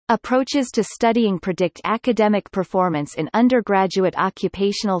Approaches to studying predict academic performance in undergraduate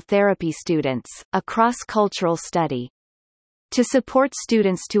occupational therapy students, a cross-cultural study. To support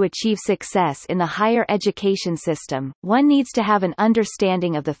students to achieve success in the higher education system, one needs to have an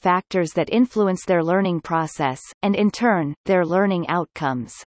understanding of the factors that influence their learning process, and in turn, their learning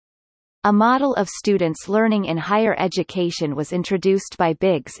outcomes. A model of students' learning in higher education was introduced by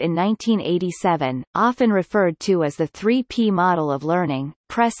Biggs in 1987, often referred to as the 3P model of learning: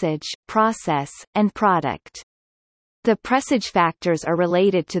 presage, process, and product. The presage factors are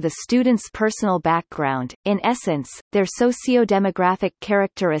related to the student's personal background, in essence, their socio-demographic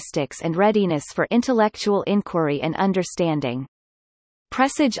characteristics and readiness for intellectual inquiry and understanding.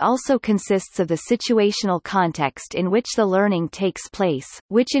 Presage also consists of the situational context in which the learning takes place,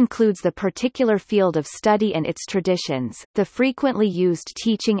 which includes the particular field of study and its traditions, the frequently used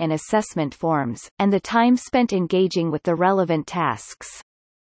teaching and assessment forms, and the time spent engaging with the relevant tasks.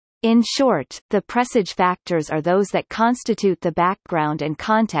 In short, the presage factors are those that constitute the background and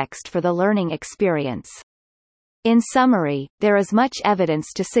context for the learning experience. In summary, there is much evidence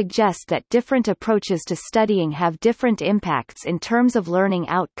to suggest that different approaches to studying have different impacts in terms of learning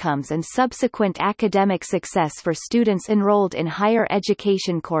outcomes and subsequent academic success for students enrolled in higher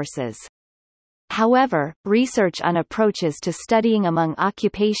education courses. However, research on approaches to studying among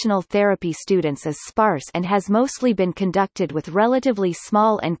occupational therapy students is sparse and has mostly been conducted with relatively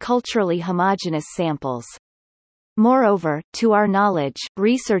small and culturally homogeneous samples. Moreover, to our knowledge,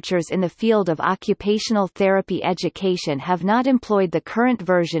 researchers in the field of occupational therapy education have not employed the current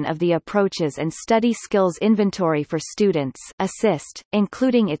version of the Approaches and Study Skills Inventory for Students, ASSIST,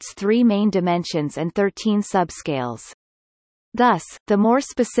 including its 3 main dimensions and 13 subscales. Thus, the more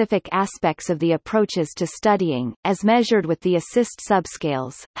specific aspects of the approaches to studying, as measured with the ASSIST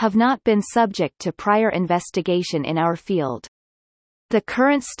subscales, have not been subject to prior investigation in our field. The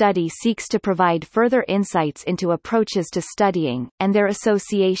current study seeks to provide further insights into approaches to studying, and their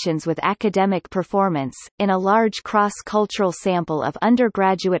associations with academic performance, in a large cross-cultural sample of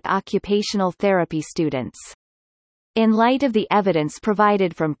undergraduate occupational therapy students. In light of the evidence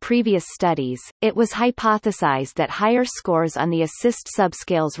provided from previous studies, it was hypothesized that higher scores on the ASSIST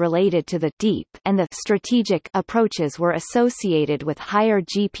subscales related to the deep and the strategic approaches were associated with higher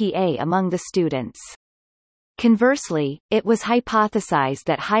GPA among the students. Conversely, it was hypothesized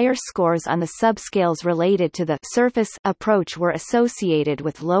that higher scores on the subscales related to the surface approach were associated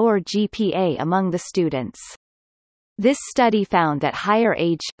with lower GPA among the students. This study found that higher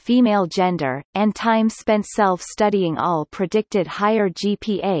age, female gender, and time spent self-studying all predicted higher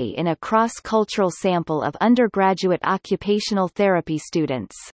GPA in a cross-cultural sample of undergraduate occupational therapy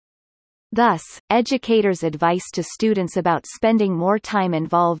students. Thus, educators' advice to students about spending more time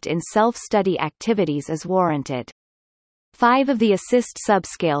involved in self-study activities is warranted. 5 of the ASSIST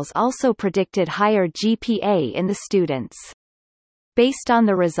subscales also predicted higher GPA in the students. Based on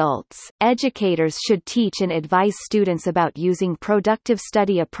the results, educators should teach and advise students about using productive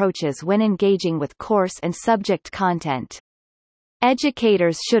study approaches when engaging with course and subject content.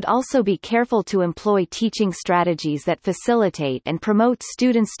 Educators should also be careful to employ teaching strategies that facilitate and promote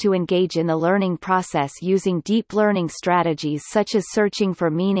students to engage in the learning process using deep learning strategies such as searching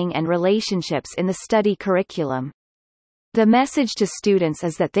for meaning and relationships in the study curriculum. The message to students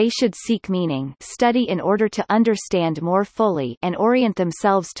is that they should seek meaning, study in order to understand more fully, and orient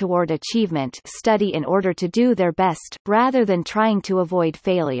themselves toward achievement, study in order to do their best, rather than trying to avoid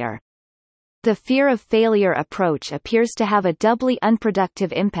failure. The fear of failure approach appears to have a doubly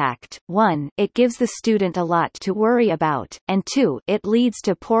unproductive impact. 1, it gives the student a lot to worry about, and 2, it leads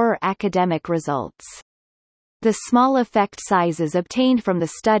to poorer academic results. The small effect sizes obtained from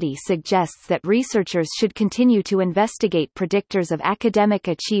the study suggests that researchers should continue to investigate predictors of academic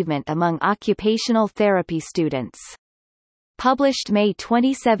achievement among occupational therapy students. Published May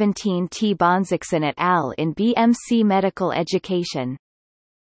 2017. T. Bonzikson et al. In BMC Medical Education.